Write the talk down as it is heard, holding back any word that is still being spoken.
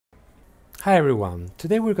Hi everyone,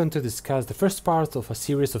 today we're going to discuss the first part of a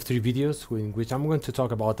series of 3 videos in which I'm going to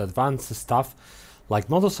talk about advanced stuff like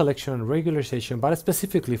model selection and regularization, but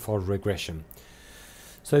specifically for regression.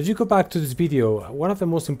 So if you go back to this video, one of the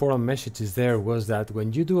most important messages there was that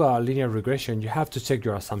when you do a linear regression, you have to check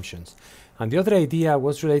your assumptions. And the other idea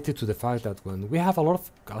was related to the fact that when we have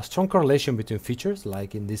a strong correlation between features,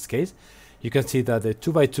 like in this case, you can see that the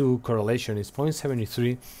 2x2 correlation is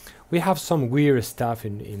 0.73. We have some weird stuff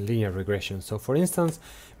in linear regression. So for instance,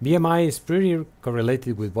 BMI is pretty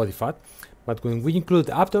correlated with body fat, but when we include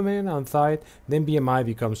abdomen and thigh, then BMI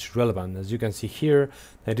becomes relevant. As you can see here,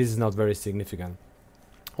 that this is not very significant.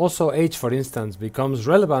 Also, age, for instance, becomes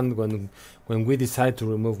relevant when we decide to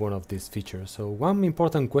remove one of these features. So one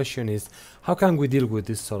important question is, how can we deal with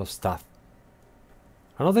this sort of stuff?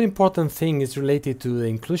 Another important thing is related to the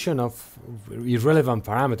inclusion of irrelevant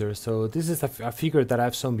parameters. So this is a figure that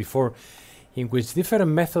I've shown before, in which different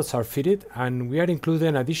methods are fitted, and we are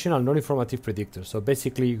including additional non-informative predictors. So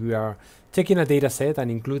basically, we are taking a data set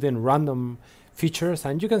and including random features,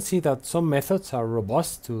 and you can see that some methods are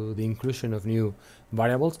robust to the inclusion of new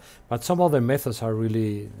variables, but some other methods are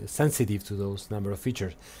really sensitive to those number of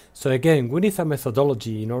features. So again, we need a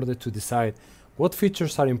methodology in order to decide what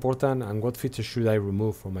features are important and what features should I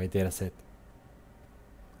remove from my dataset.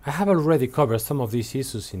 I have already covered some of these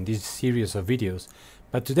issues in this series of videos,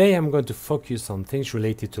 but today I'm going to focus on things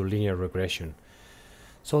related to linear regression.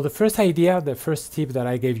 So the first idea, the first tip that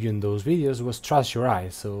I gave you in those videos was trust your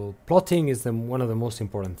eyes. So plotting is one of the most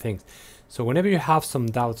important things. So whenever you have some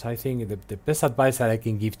doubts, I think the best advice that I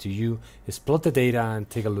can give to you is plot the data and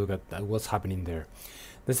take a look at what's happening there.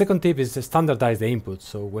 The second tip is to standardize the inputs.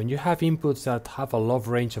 So when you have inputs that have a large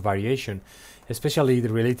range of variation, especially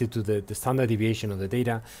related to the standard deviation of the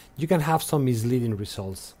data, you can have some misleading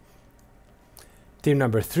results. Tip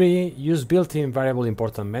number 3, use built-in variable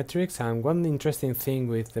important metrics. And one interesting thing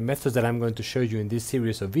with the methods that I'm going to show you in this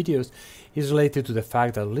series of videos is related to the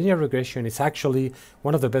fact that linear regression is actually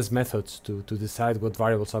one of the best methods to decide what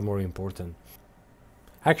variables are more important.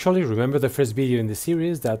 Actually, remember the first video in the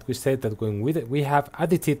series that we said that when we have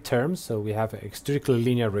additive terms, so we have a strictly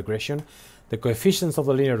linear regression, the coefficients of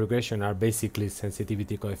the linear regression are basically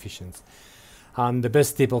sensitivity coefficients. And the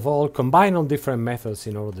best tip of all, combine all different methods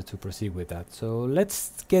in order to proceed with that. So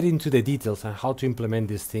let's get into the details on how to implement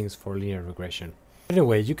these things for linear regression.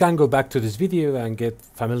 Anyway, you can go back to this video and get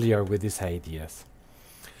familiar with these ideas.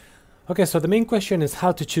 Okay, so the main question is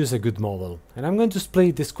how to choose a good model. And I'm going to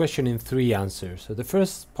split this question in 3 answers. So the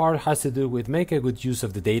first part has to do with make a good use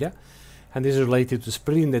of the data. And this is related to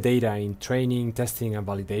splitting the data in training, testing, and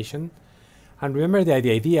validation. And remember, the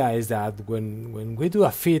idea is that when we do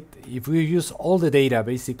a fit, if we use all the data,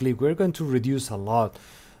 basically we're going to reduce a lot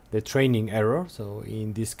the training error. So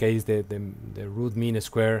in this case, the root mean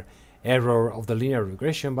square error of the linear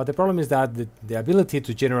regression. But the problem is that the ability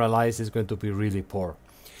to generalize is going to be really poor.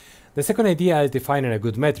 The second idea is defining a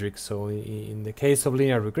good metric. So in the case of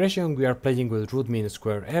linear regression, we are playing with root mean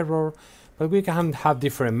square error, but we can have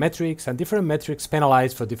different metrics, and different metrics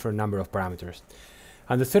penalize for different number of parameters.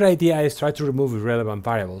 And the third idea is try to remove irrelevant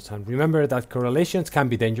variables. And remember that correlations can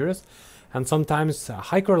be dangerous, and sometimes a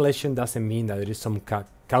high correlation doesn't mean that there is some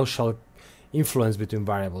causal influence between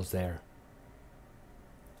variables there.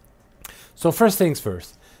 So first things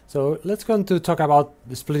first. So let's go on to talk about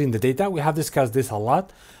splitting the data. We have discussed this a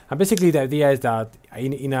lot. And basically the idea is that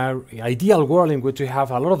in our ideal world in which we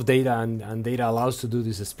have a lot of data and data allows to do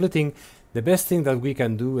this splitting, the best thing that we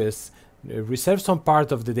can do is reserve some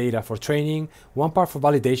part of the data for training, one part for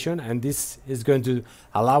validation, and this is going to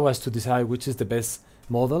allow us to decide which is the best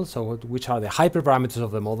model, so which are the hyperparameters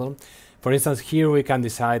of the model. For instance, here we can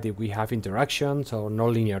decide if we have interactions or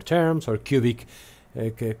nonlinear terms or cubic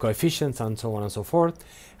coefficients and so on and so forth,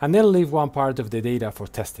 and then leave one part of the data for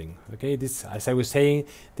testing. Okay, this, as I was saying,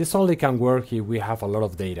 this only can work if we have a lot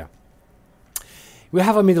of data. We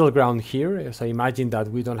have a middle ground here, so imagine that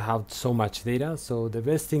we don't have so much data, so the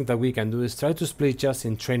best thing that we can do is try to split just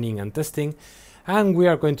in training and testing, and we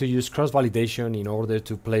are going to use cross-validation in order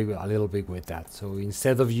to play a little bit with that. So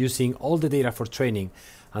instead of using all the data for training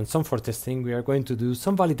and some for testing, we are going to do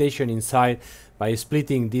some validation inside by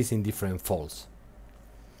splitting this in different folds.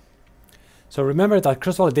 So remember that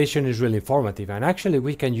cross-validation is really informative, and actually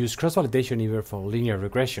we can use cross-validation even for linear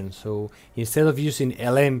regression. So instead of using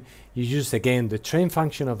LM, you use again the train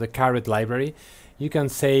function of the caret library. You can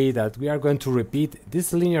say that we are going to repeat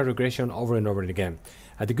this linear regression over and over again.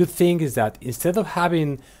 And the good thing is that instead of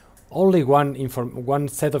having only one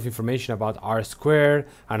set of information about R squared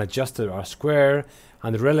and adjusted R squared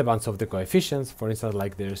and the relevance of the coefficients, for instance,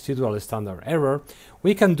 like the residual standard error,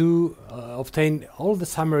 we can obtain all the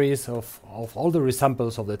summaries of all the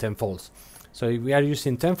resamples of the tenfolds. So if we are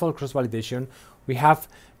using tenfold cross-validation, we have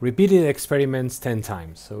repeated experiments 10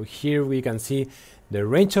 times. So here we can see the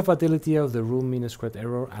range of validity of the root mean squared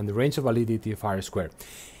error and the range of validity of R squared.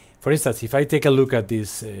 For instance, if I take a look at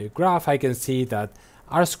this graph, I can see that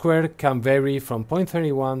R squared can vary from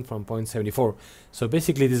 0.31 from 0.74. So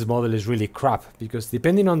basically this model is really crap, because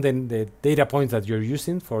depending on the data points that you're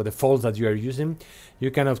using for the folds that you are using,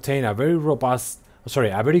 you can obtain a very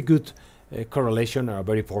good correlation or a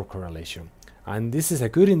very poor correlation. And this is a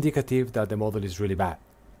good indicative that the model is really bad.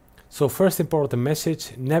 So first important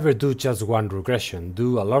message, never do just one regression,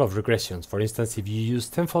 do a lot of regressions. For instance, if you use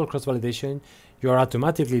tenfold cross-validation, you are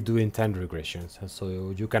automatically doing 10 regressions,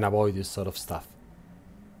 so you can avoid this sort of stuff.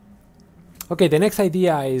 Okay, the next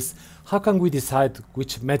idea is, how can we decide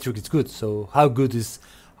which metric is good? So how good is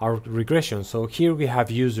our regression? So here we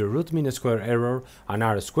have used the root mean square error and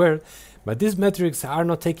R squared, but these metrics are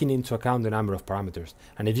not taking into account the number of parameters.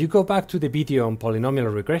 And if you go back to the video on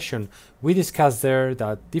polynomial regression, we discussed there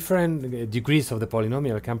that different degrees of the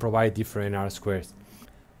polynomial can provide different R squares.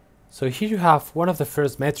 So here you have one of the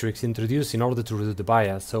first metrics introduced in order to reduce the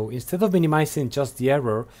bias. So instead of minimizing just the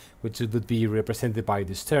error, which would be represented by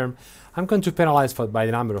this term, I'm going to penalize by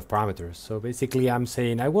the number of parameters. So basically I'm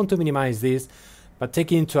saying I want to minimize this, but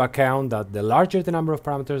taking into account that the larger the number of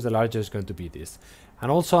parameters, the larger is going to be this. And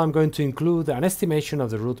also I'm going to include an estimation of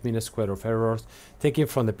the root mean square of errors taken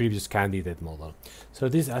from the previous candidate model. So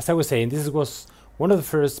this, as I was saying, this was one of the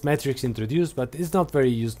first metrics introduced, but it's not very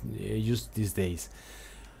used these days.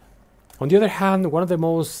 On the other hand, one of the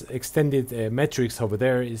most extended metrics over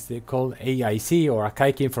there is called AIC, or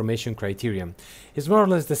Archaic Information Criterion. It's more or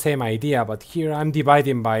less the same idea, but here I'm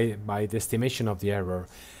dividing by the estimation of the error.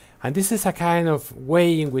 And this is a kind of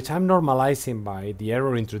way in which I'm normalizing by the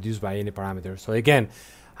error introduced by any parameter. So again,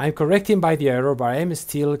 I'm correcting by the error, but I'm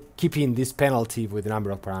still keeping this penalty with the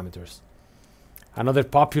number of parameters. Another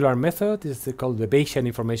popular method is called the Bayesian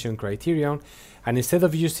Information Criterion, and instead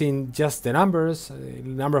of using just the numbers,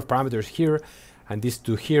 number of parameters here and these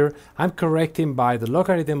two here, I'm correcting by the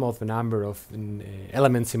logarithm of the number of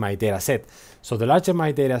elements in my data set. So the larger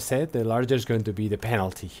my data set, the larger is going to be the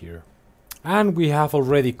penalty here. And we have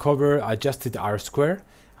already covered adjusted R square,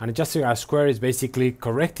 and adjusted R square is basically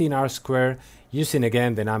correcting R square using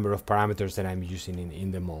again the number of parameters that I'm using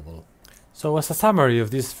in the model. So as a summary of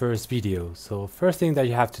this first video, so first thing that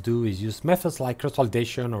you have to do is use methods like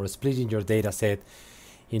cross-validation or splitting your data set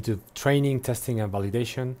into training, testing, and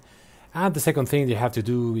validation. And the second thing you have to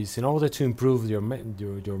do is, in order to improve your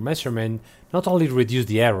measurement, not only reduce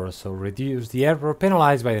the error, so reduce the error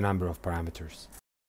penalized by the number of parameters.